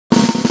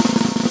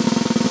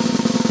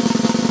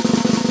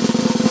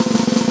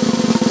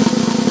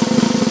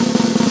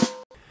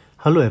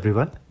Hello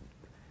everyone.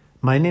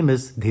 My name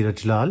is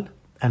Dhiraj Lal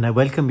and I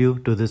welcome you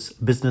to this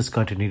Business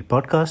Continuity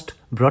podcast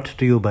brought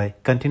to you by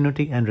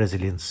Continuity and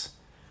Resilience.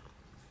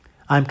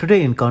 I am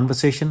today in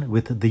conversation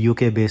with the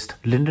UK-based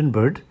Lyndon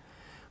Bird,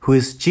 who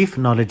is Chief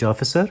Knowledge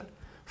Officer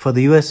for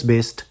the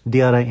US-based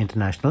DRI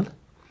International,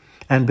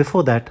 and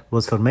before that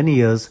was for many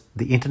years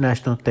the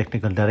International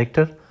Technical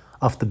Director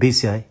of the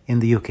BCI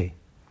in the UK.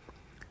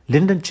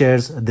 Lyndon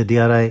chairs the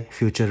DRI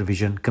Future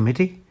Vision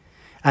Committee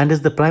and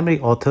is the primary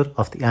author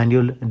of the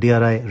annual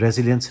DRI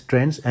Resilience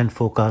Trends and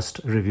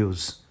Forecast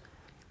Reviews.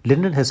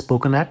 Lyndon has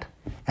spoken at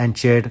and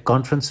chaired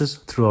conferences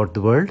throughout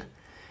the world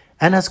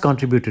and has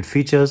contributed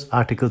features,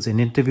 articles, and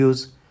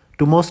interviews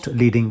to most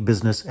leading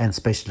business and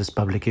specialist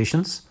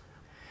publications.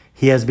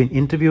 He has been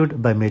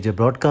interviewed by major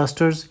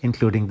broadcasters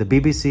including the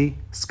BBC,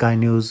 Sky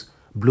News,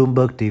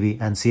 Bloomberg TV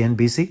and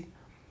CNBC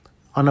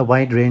on a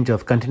wide range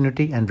of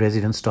continuity and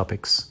resilience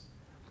topics.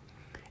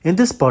 In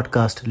this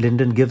podcast,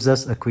 Lyndon gives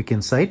us a quick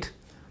insight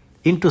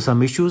into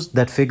some issues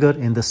that figure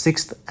in the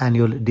 6th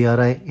Annual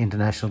DRI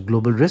International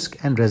Global Risk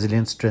and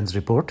Resilience Trends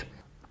Report.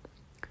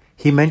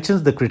 He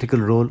mentions the critical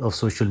role of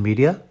social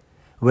media,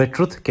 where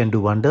truth can do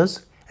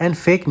wonders and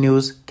fake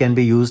news can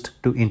be used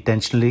to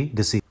intentionally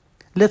deceive.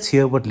 Let's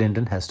hear what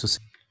Lyndon has to say.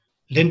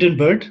 Lyndon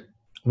Bird,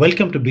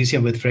 welcome to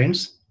BCM with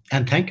Friends,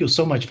 and thank you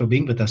so much for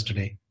being with us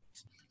today.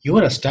 You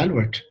are a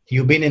stalwart.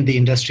 You've been in the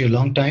industry a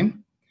long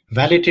time,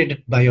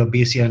 validated by your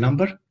BCI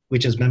number,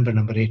 which is member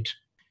number 8.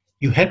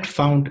 You helped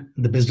found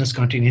the Business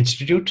Continuity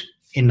Institute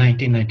in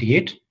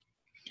 1998,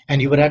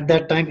 and you were at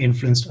that time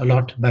influenced a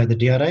lot by the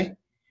DRI,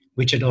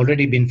 which had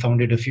already been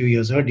founded a few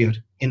years earlier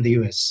in the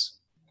US.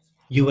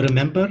 You were a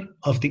member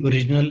of the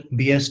original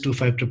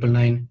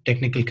BS25999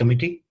 Technical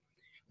Committee,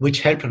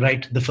 which helped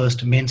write the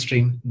first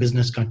mainstream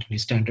business continuity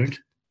standard.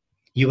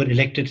 You were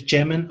elected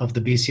chairman of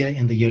the BCI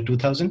in the year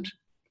 2000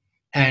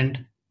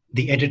 and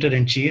the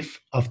editor-in-chief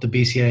of the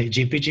BCI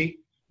GPG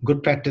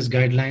Good Practice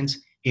Guidelines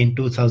in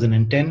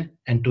 2010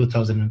 and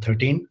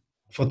 2013.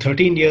 For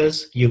 13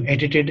 years, you've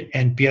edited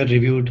and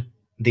peer-reviewed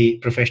the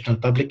professional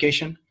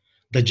publication,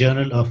 the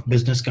Journal of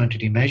Business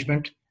Continuity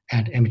Management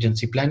and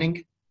Emergency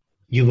Planning.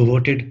 You were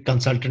voted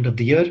Consultant of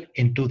the Year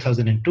in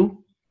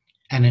 2002,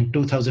 and in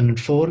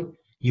 2004,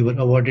 you were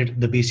awarded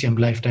the BCM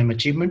Lifetime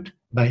Achievement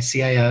by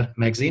CIR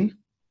Magazine.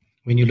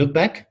 When you look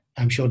back,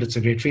 I'm sure that's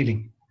a great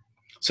feeling.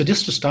 So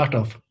just to start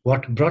off,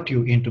 what brought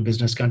you into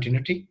business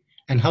continuity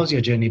and how's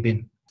your journey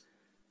been?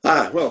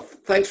 Well,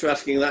 thanks for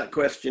asking that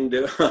question,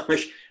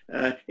 Dhiraj.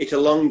 It's a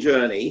long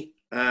journey,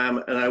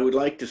 and I would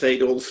like to say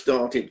it all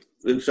started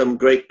through some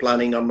great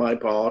planning on my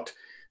part,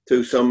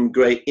 through some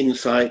great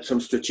insight,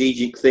 some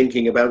strategic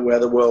thinking about where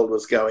the world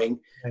was going.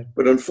 Right.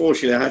 But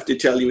unfortunately, I have to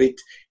tell you,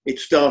 it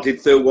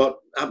started through what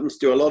happens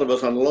to a lot of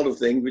us on a lot of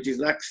things, which is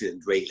an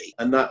accident, really.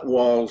 And that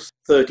was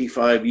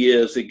 35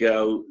 years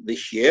ago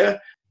this year.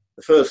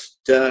 The first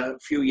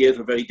few years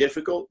were very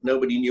difficult.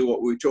 Nobody knew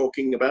what we were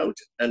talking about.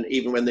 And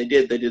even when they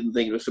did, they didn't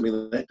think it was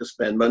something they had to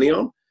spend money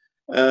on.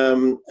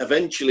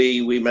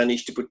 Eventually, we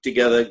managed to put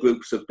together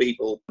groups of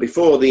people.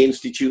 Before the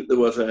Institute, there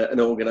was an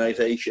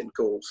organization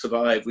called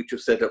Survive, which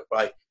was set up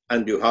by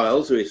Andrew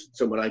Hiles, who is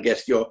someone I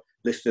guess your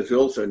listeners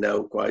will also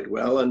know quite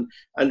well. And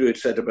Andrew had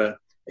set up a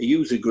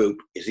user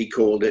group, as he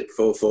called it,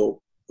 for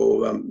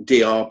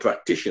DR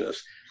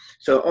practitioners.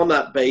 So on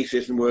that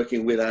basis and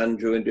working with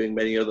Andrew and doing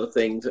many other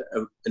things,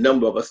 a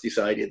number of us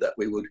decided that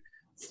we would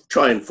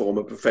try and form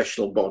a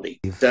professional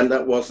body. And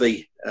that was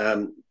the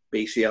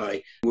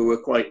BCI. We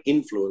were quite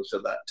influenced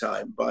at that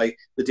time by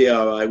the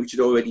DRI, which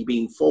had already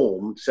been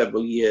formed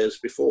several years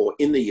before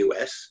in the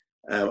US.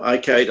 I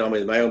carried on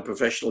with my own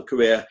professional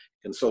career,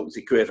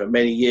 consultancy career for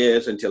many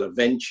years until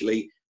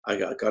eventually I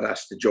got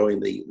asked to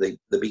join the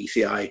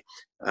BCI.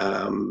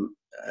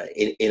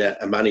 In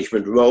a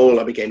management role.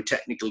 I became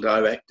technical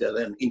director,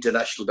 then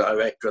international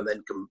director, and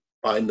then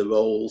combined the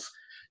roles.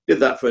 Did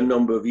that for a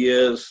number of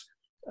years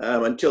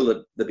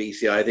until the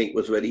BCI, I think,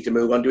 was ready to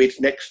move on to its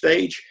next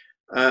stage.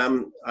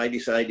 I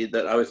decided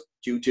that I was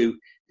due to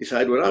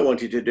decide what I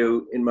wanted to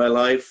do in my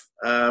life.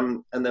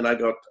 And then I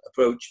got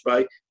approached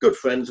by good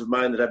friends of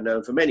mine that I've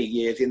known for many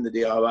years in the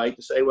DRI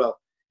to say, well,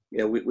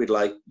 we'd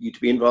like you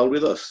to be involved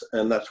with us.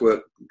 And that's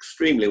worked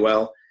extremely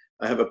well.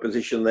 I have a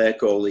position there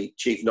called the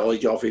Chief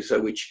Knowledge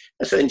Officer, which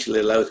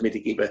essentially allows me to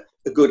keep a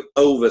good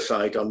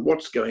oversight on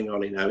what's going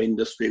on in our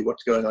industry,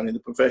 what's going on in the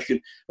profession,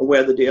 and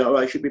where the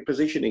DRI should be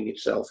positioning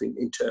itself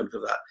in terms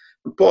of that.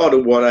 And part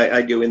of what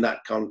I do in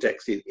that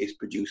context is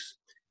produce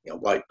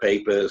white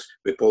papers,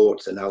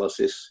 reports,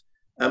 analysis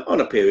on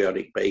a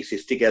periodic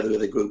basis, together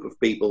with a group of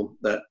people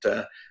that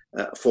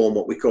form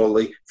what we call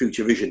the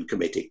Future Vision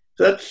Committee.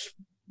 So that's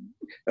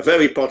a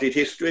very potted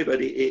history,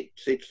 but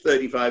it's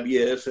 35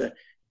 years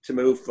to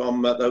move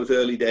from those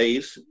early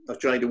days of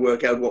trying to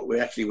work out what we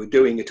actually were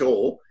doing at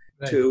all,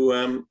 right,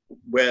 to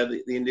where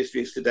the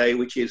industry is today,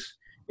 which is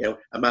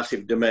a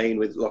massive domain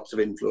with lots of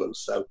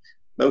influence. So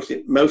most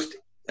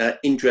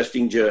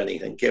interesting journey.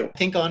 Thank you. I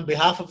think on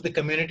behalf of the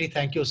community,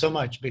 thank you so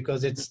much,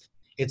 because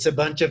it's a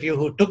bunch of you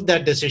who took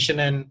that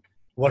decision, and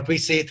what we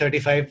say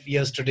 35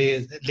 years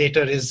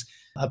later is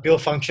a pure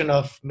function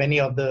of many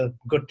of the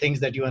good things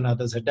that you and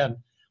others have done.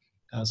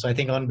 So I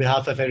think on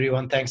behalf of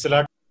everyone, thanks a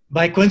lot.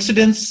 By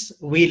coincidence,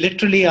 we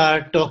literally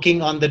are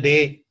talking on the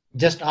day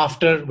just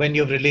after when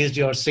you've released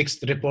your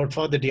 6th report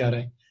for the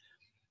DRI,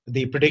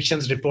 the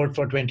predictions report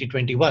for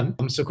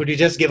 2021. So could you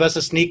just give us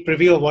a sneak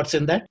preview of what's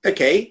in that?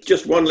 Okay,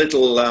 just one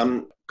little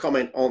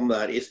comment on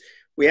that is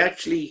we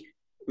actually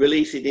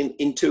release it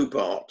in two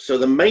parts. So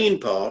the main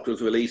part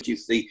was released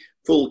is the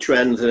full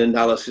trends and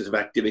analysis of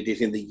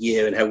activities in the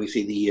year and how we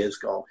see the year's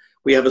gone.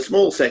 We have a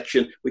small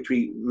section which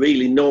we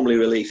really normally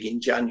release in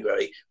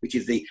January, which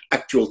is the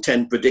actual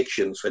 10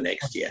 predictions for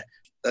next year.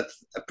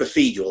 That's a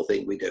procedural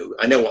thing we do.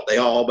 I know what they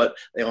are, but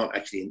they aren't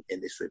actually in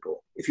this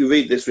report. If you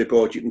read this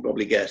report, you can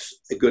probably guess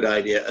a good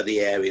idea of the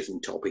areas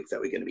and topics that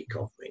we're going to be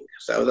covering.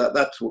 So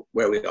that's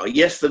where we are.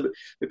 Yes, the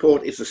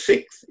report is the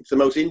 6th. It's the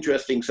most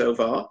interesting so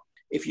far.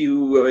 If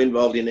you were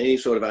involved in any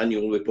sort of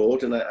annual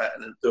report, and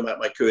throughout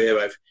my career,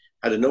 I've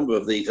had a number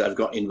of these I've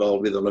got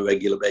involved with on a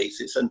regular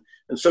basis, and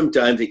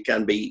sometimes it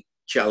can be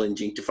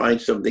challenging to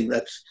find something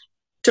that's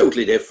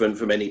totally different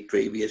from any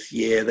previous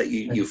year, that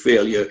you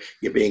feel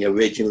you're being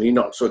original, you're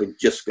not sort of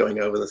just going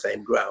over the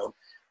same ground.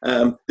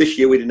 This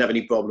year we didn't have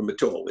any problem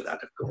at all with that,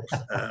 of course.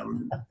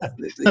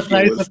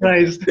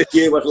 Surprise. This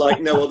year was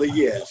like no other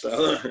year,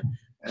 so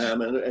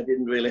and I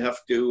didn't really have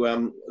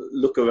to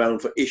look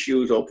around for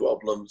issues or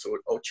problems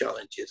or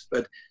challenges.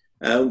 But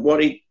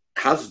what it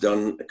has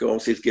done, of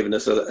course, is given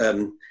us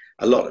a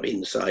lot of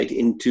insight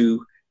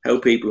into how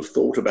people have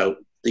thought about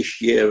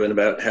this year and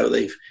about how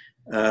they've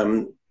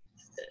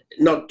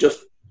not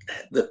just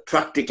the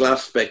practical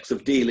aspects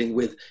of dealing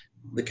with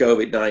the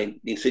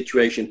COVID-19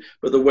 situation,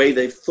 but the way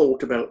they've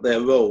thought about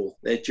their role,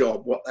 their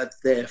job, what that's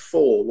there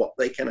for, what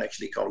they can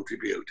actually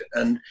contribute.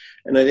 And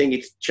I think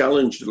it's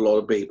challenged a lot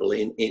of people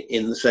in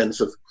the sense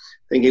of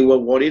thinking,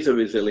 well, what is a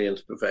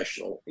resilience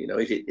professional? You know,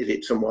 is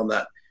it someone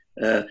that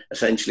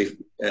essentially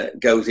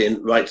goes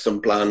in, writes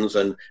some plans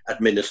and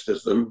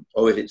administers them,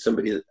 or is it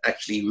somebody that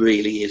actually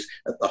really is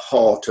at the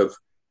heart of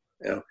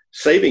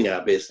saving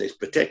our business,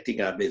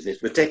 protecting our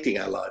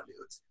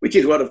livelihoods, which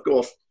is what, of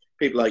course,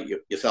 people like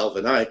yourself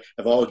and I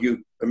have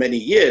argued for many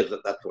years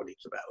that that's what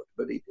it's about.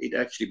 But it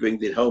actually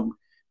brings it home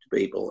to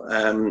people,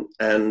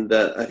 and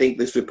I think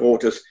this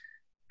report has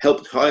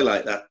helped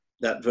highlight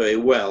that very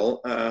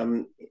well.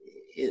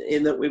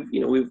 In that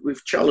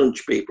we've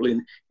challenged people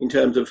in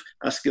terms of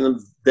asking them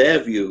their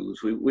views.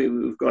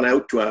 We've gone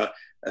out to our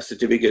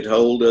certificate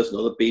holders and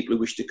other people who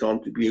wish to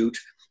contribute,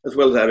 as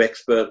well as our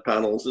expert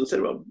panels, and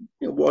said, well,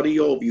 what are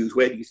your views?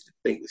 Where do you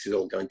think this is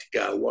all going to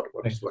go?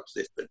 What's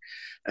this thing?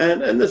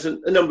 And there's a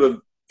number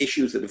of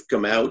issues that have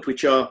come out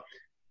which are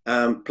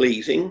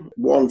pleasing.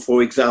 One,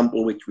 for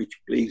example, which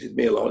pleases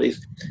me a lot,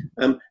 is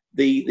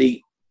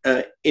the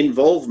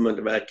involvement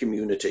of our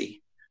community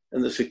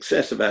and the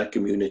success of our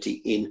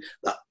community in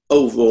the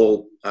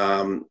overall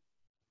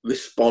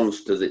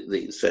response to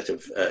the set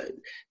of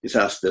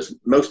disasters,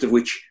 most of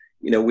which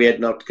we had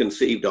not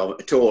conceived of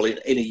at all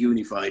in a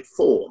unified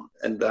form.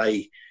 And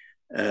I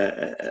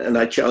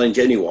challenge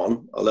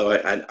anyone, although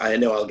I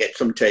know I'll get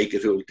some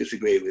takers who will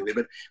disagree with me,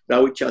 but I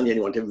would challenge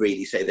anyone to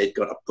really say they've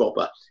got a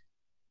proper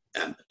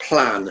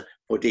plan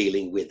for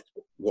dealing with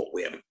what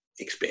we have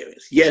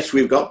experienced. Yes,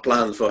 we've got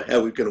plans for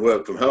how we can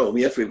work from home.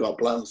 Yes, we've got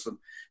plans for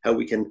how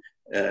we can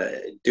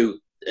do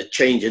a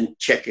change and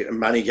check it and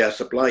manage our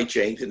supply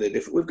chains in a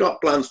different. We've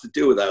got plans to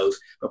do those,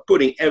 but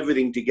putting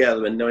everything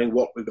together and knowing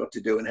what we've got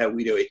to do and how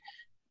we do it,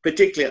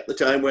 particularly at the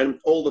time when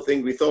all the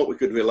things we thought we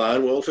could rely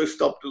on were also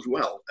stopped as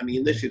well. I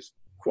mean, this is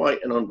quite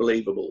an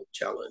unbelievable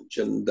challenge,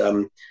 and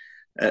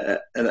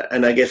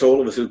I guess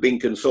all of us who've been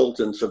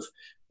consultants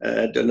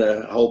have done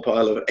a whole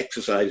pile of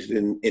exercises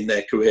in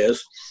their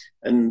careers,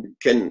 and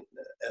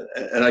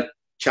I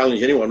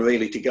challenge anyone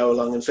really to go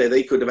along and say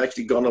they could have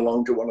actually gone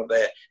along to one of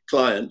their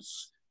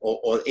clients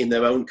or in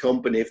their own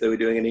company if they were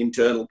doing an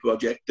internal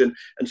project and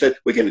said,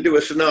 we're going to do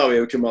a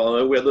scenario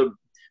tomorrow where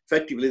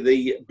effectively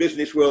the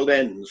business world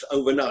ends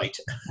overnight,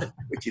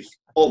 which is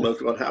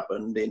almost what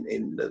happened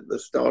in the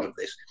start of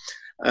this.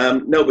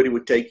 Nobody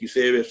would take you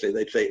seriously.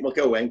 They'd say, well,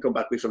 go away and come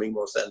back with something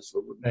more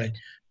sensible, wouldn't they?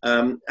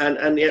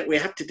 And yet we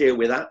had to deal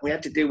with that. We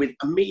had to deal with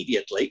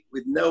immediately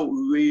with no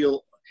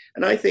real,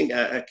 and I think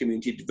our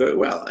community did very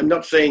well. I'm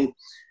not saying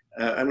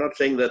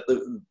that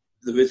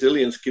the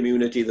resilience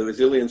community, the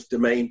resilience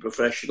domain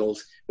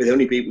professionals were the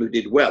only people who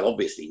did well.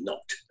 Obviously not.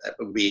 That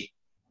would be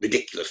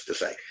ridiculous to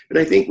say. But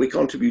I think we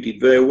contributed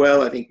very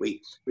well. I think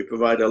we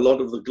provided a lot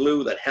of the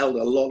glue that held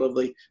a lot of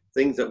the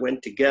things that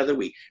went together.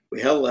 We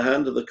held the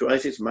hand of the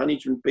crisis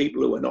management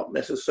people who were not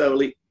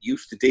necessarily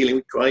used to dealing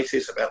with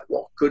crisis, about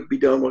what could be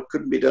done, what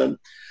couldn't be done.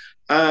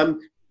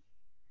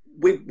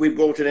 We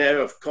brought an air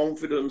of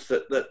confidence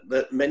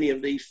that many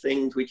of these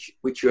things,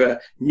 which are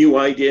new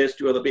ideas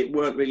to other people,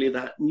 weren't really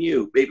that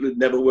new. People who'd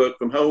never worked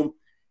from home,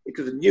 it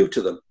was new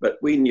to them, but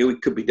we knew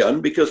it could be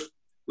done because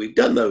we've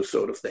done those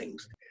sort of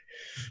things.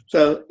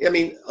 So, I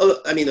mean,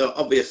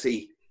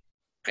 obviously,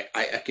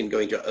 I can go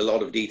into a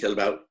lot of detail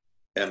about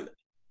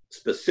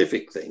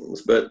specific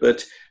things,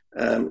 but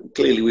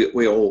clearly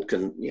we all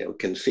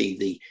can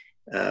see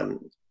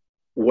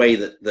way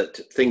that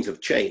things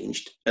have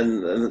changed,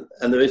 and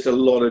there is a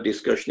lot of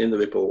discussion in the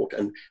report,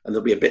 and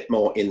there'll be a bit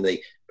more in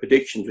the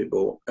predictions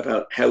report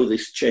about how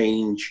this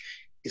change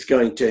is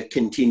going to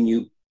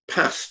continue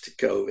past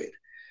COVID.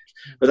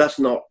 But that's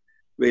not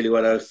really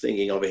what I was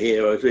thinking of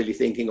here. I was really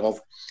thinking of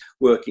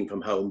working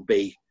from home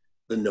be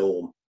the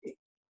norm,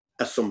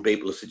 as some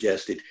people have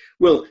suggested.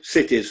 Will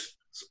cities,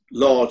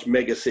 large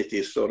mega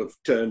cities, sort of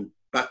turn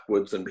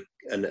backwards and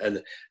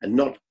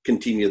not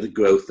continue the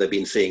growth they've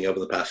been seeing over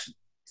the past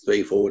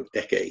 3-4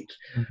 decades?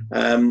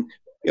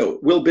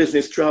 Will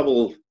business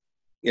travel,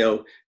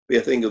 be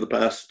a thing of the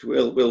past?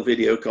 Will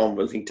video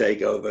conferencing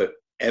take over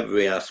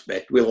every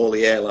aspect? Will all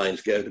the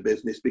airlines go to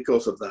business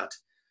because of that?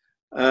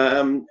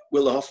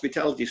 Will the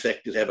hospitality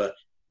sectors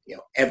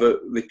ever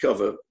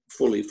recover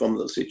fully from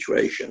the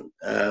situation?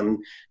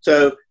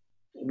 So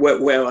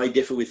where I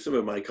differ with some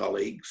of my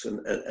colleagues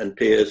and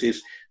peers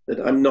is that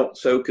I'm not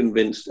so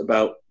convinced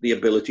about the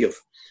ability of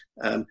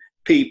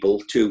people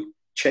to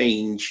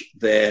change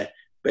their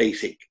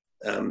basic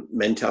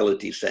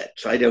mentality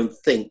sets. I don't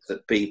think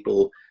that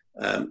people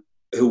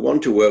who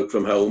want to work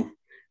from home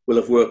will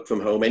have worked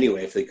from home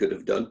anyway if they could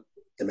have done.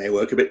 They may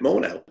work a bit more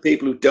now.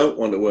 People who don't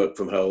want to work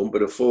from home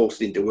but are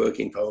forced into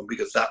working from home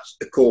because that's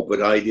the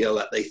corporate ideal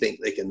that they think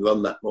they can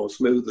run that more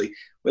smoothly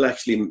will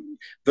actually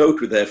vote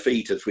with their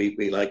feet, as we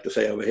like to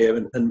say over here,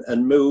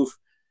 and move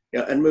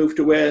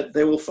to where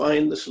they will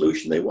find the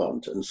solution they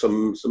want. And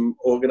some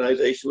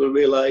organisations will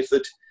realise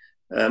that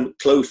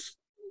close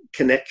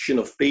connection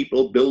of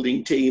people,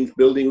 building teams,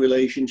 building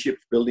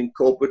relationships, building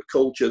corporate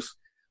cultures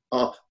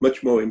are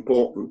much more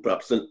important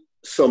perhaps than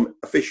some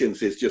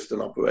efficiencies just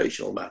on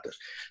operational matters.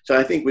 So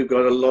I think we've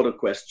got a lot of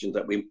questions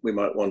that we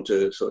might want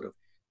to sort of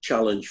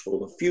challenge for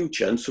the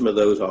future, and some of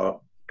those are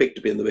picked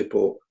up in the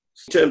report.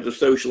 In terms of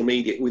social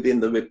media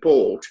within the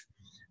report,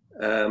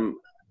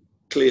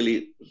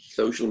 clearly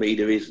social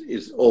media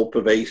is all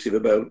pervasive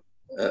about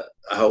a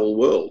whole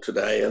world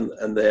today,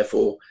 and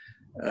therefore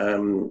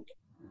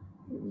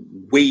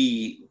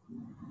we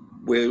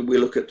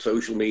look at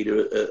social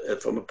media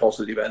from a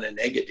positive and a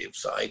negative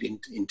side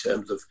in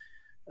terms of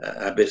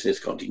our business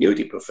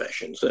continuity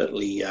profession.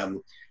 Certainly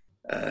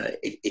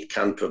it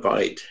can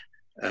provide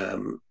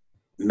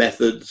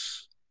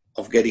methods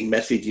of getting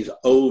messages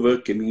over,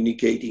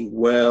 communicating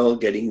well,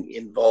 getting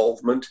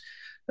involvement.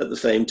 At the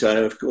same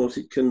time, of course,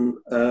 it can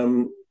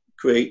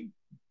create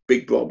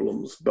big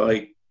problems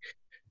by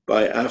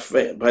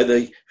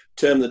the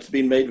term that's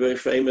been made very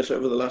famous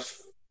over the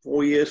last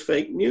 4 years,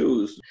 fake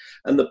news.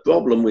 And the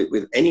problem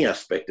with any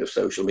aspect of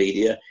social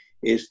media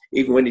is,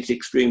 even when it's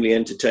extremely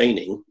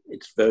entertaining,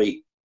 it's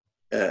very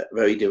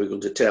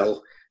difficult to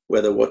tell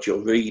whether what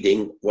you're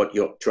reading, what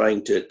you're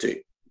trying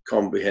to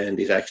comprehend,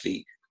 is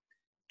actually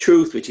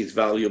truth, which is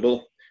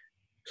valuable,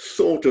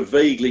 sort of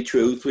vaguely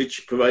truth,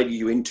 which, provided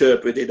you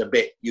interpret it a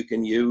bit, you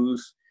can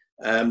use,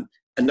 a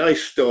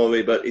nice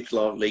story, but it's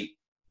largely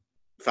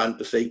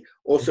fantasy,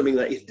 or something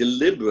that is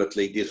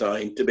deliberately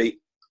designed to be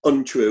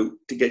untrue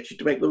to get you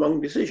to make the wrong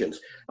decisions.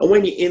 And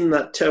when you're in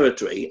that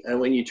territory, and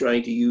when you're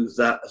trying to use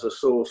that as a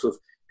source of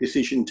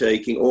decision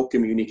taking or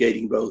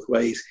communicating both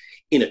ways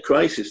in a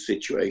crisis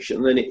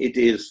situation, then it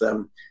is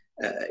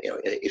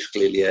it's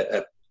clearly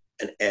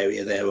an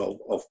area there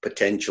of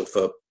potential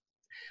for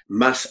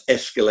mass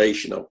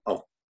escalation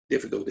of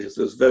difficulties.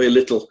 There's very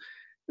little,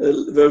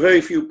 there are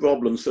very few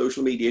problems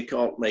social media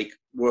can't make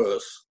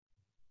worse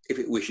if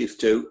it wishes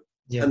to,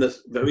 and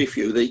there's very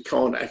few that it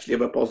can't actually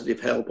have a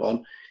positive help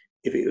on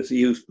if it was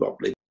used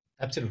properly.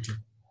 Absolutely.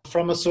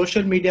 From a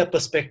social media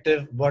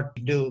perspective, what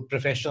do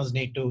professionals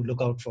need to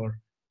look out for?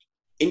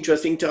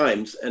 Interesting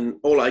times, and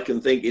all I can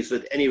think is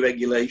that any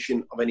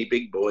regulation of any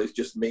big boys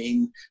just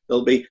mean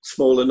there'll be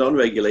smaller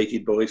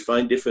non-regulated boys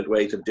find different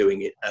ways of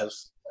doing it,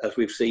 as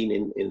we've seen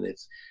in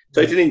this.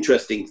 So it's an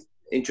interesting.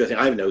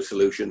 I have no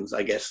solutions.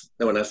 I guess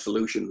no one has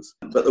solutions.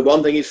 But the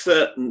one thing is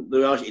certain,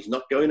 it's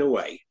not going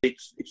away.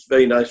 It's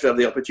very nice to have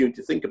the opportunity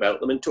to think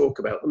about them and talk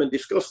about them and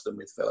discuss them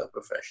with fellow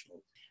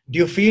professionals. Do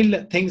you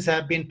feel things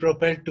have been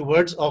propelled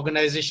towards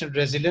organizational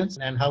resilience,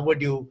 and how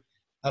would you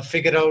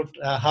figure out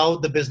how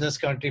the business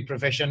continuity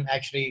profession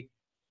actually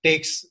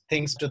takes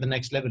things to the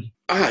next level?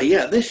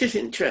 Yeah, this is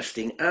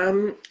interesting.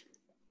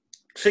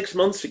 6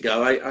 months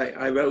ago,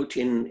 I wrote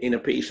in a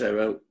piece I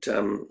wrote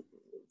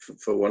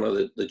for one of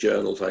the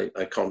journals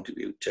I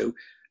contribute to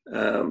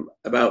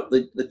about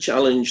the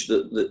challenge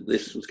that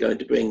this was going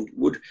to bring.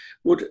 Would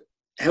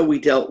how we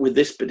dealt with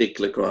this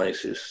particular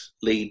crisis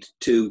lead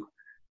to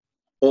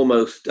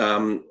almost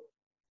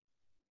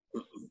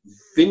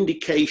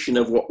vindication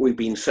of what we've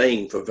been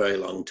saying for a very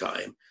long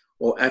time,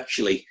 or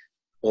actually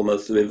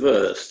almost the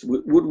reverse?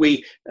 Would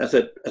we, as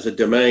a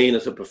domain,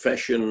 as a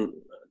profession,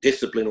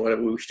 discipline,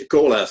 whatever we wish to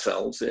call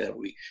ourselves,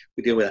 we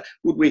deal with that,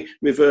 would we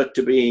revert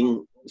to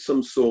being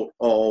some sort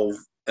of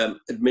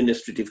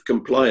administrative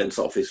compliance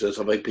officers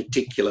of a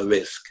particular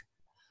risk,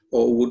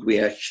 or would we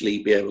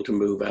actually be able to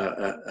move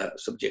our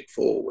subject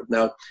forward?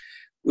 Now,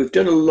 we've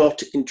done a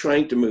lot in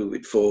trying to move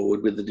it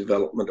forward with the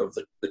development of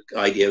the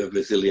idea of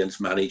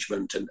resilience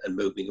management and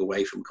moving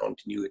away from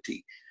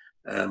continuity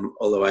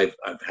although I've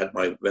had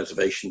my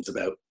reservations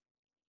about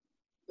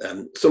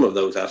some of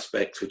those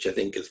aspects, which I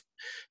think is,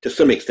 to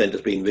some extent,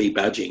 has been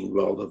rebadging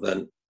rather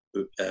than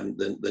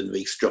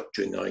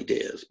restructuring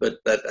ideas. But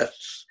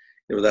that's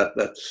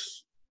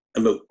a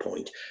moot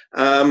point.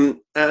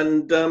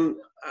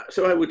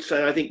 So I would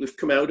say I think we've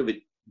come out of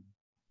it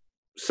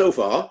so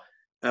far.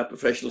 Our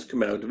professionals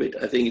come out of it.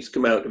 I think it's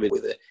come out of it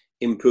with an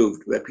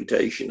improved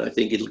reputation. I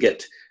think it'll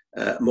get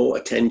more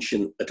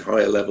attention at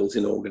higher levels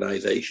in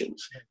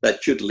organisations.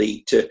 That should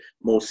lead to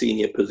more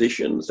senior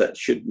positions. That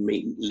should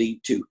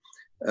lead to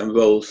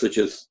roles such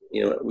as,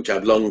 which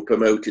I've long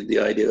promoted, the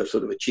idea of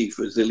sort of a chief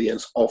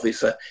resilience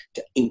officer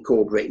to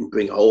incorporate and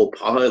bring a whole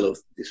pile of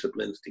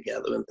disciplines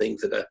together and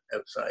things that are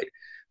outside.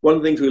 One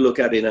of the things we look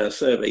at in our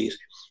surveys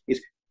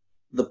is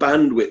the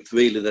bandwidth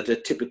really that a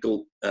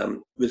typical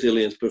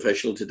resilience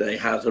professional today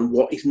has and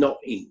what is not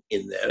in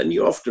there. And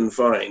you often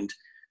find,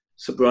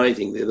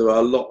 surprisingly, there are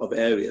a lot of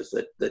areas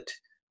that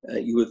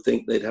you would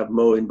think they'd have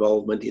more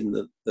involvement in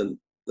than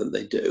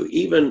they do.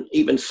 Even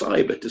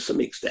cyber to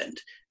some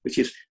extent, which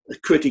is a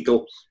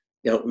critical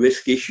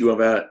risk issue of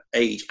our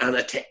age, and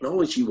a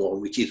technology one,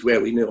 which is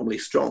where we're normally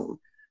strong.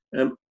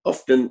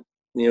 Often,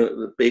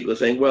 the people are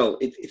saying, well,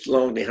 it's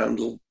largely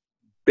handled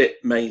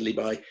mainly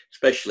by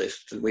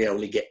specialists, and we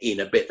only get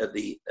in a bit at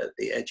the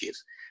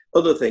edges.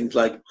 Other things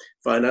like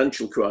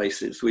financial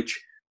crisis,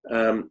 which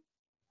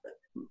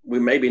we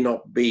maybe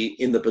not be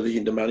in the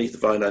position to manage the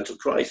financial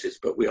crisis,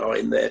 but we are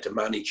in there to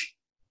manage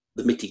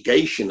the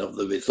mitigation of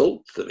the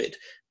results of it.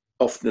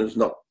 Often is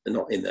not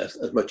in there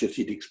as much as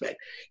you'd expect.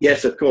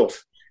 Yes, of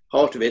course,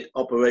 part of it,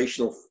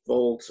 operational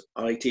faults,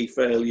 IT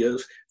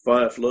failures,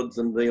 fire floods,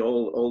 and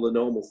all the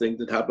normal things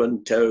that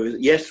happen, terrorism.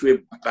 Yes,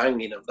 we're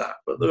banging of that,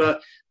 but there are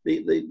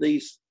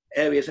these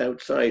areas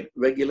outside,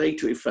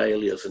 regulatory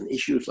failures and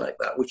issues like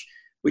that,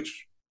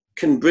 which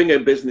can bring a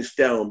business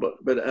down,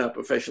 but our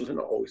professionals are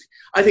not always.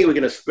 I think we're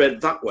going to spread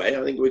that way.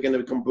 I think we're going to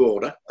become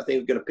broader. I think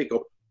we're going to pick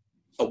up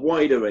a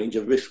wider range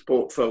of risk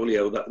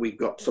portfolio that we've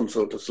got some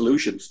sort of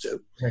solutions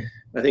to. Right.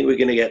 I think we're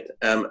going to get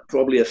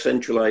probably a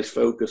centralized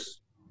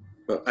focus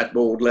at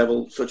board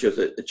level, such as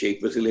a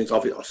chief resilience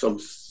officer or some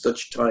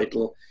such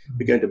title.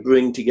 We're going to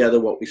bring together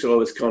what we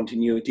saw as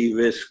continuity,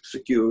 risk,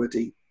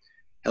 security,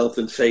 health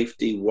and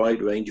safety,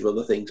 wide range of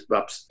other things,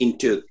 perhaps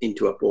into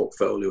a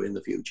portfolio in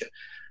the future.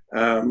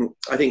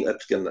 I think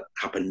that's going to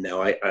happen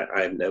now. I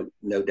have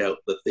no doubt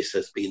that this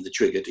has been the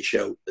trigger to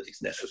show that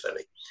it's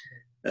necessary.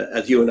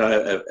 As you and I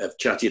have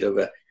chatted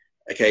over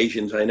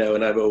occasions, I know,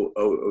 and I've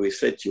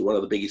always said to you, one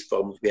of the biggest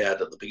problems we had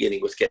at the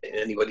beginning was getting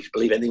anybody to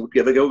believe anything would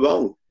ever go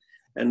wrong.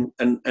 And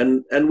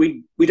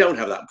we don't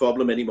have that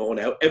problem anymore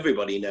now.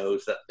 Everybody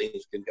knows that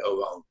things can go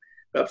wrong.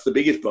 Perhaps the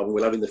biggest problem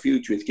we'll have in the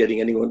future is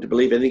getting anyone to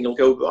believe anything will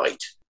go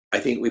right. I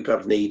think we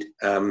perhaps need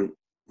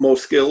more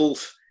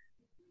skills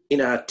in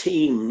our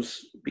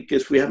teams,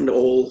 because we aren't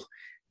all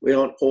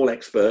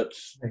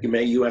experts.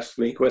 You ask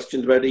me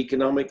questions about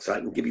economics, I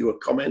can give you a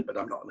comment, but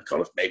I'm not an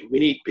economist. Maybe we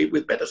need people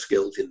with better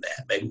skills in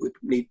there. Maybe we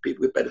need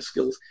people with better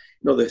skills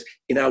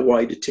in our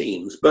wider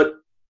teams. But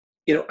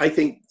I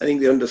think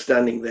the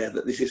understanding there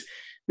that this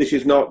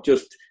is not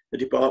just a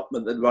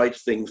department that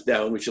writes things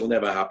down, which will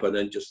never happen,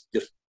 and just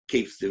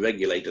keeps the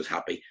regulators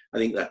happy. I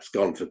think that's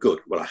gone for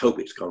good. Well, I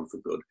hope it's gone for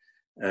good.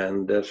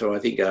 And so I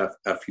think our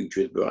future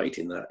is bright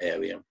in that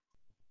area.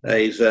 That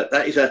is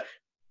a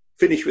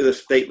finish with a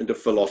statement of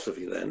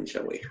philosophy then,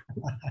 shall we?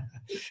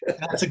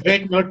 That's a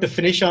great note to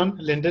finish on,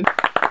 Lyndon.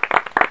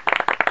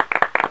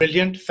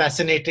 Brilliant,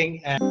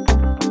 fascinating, and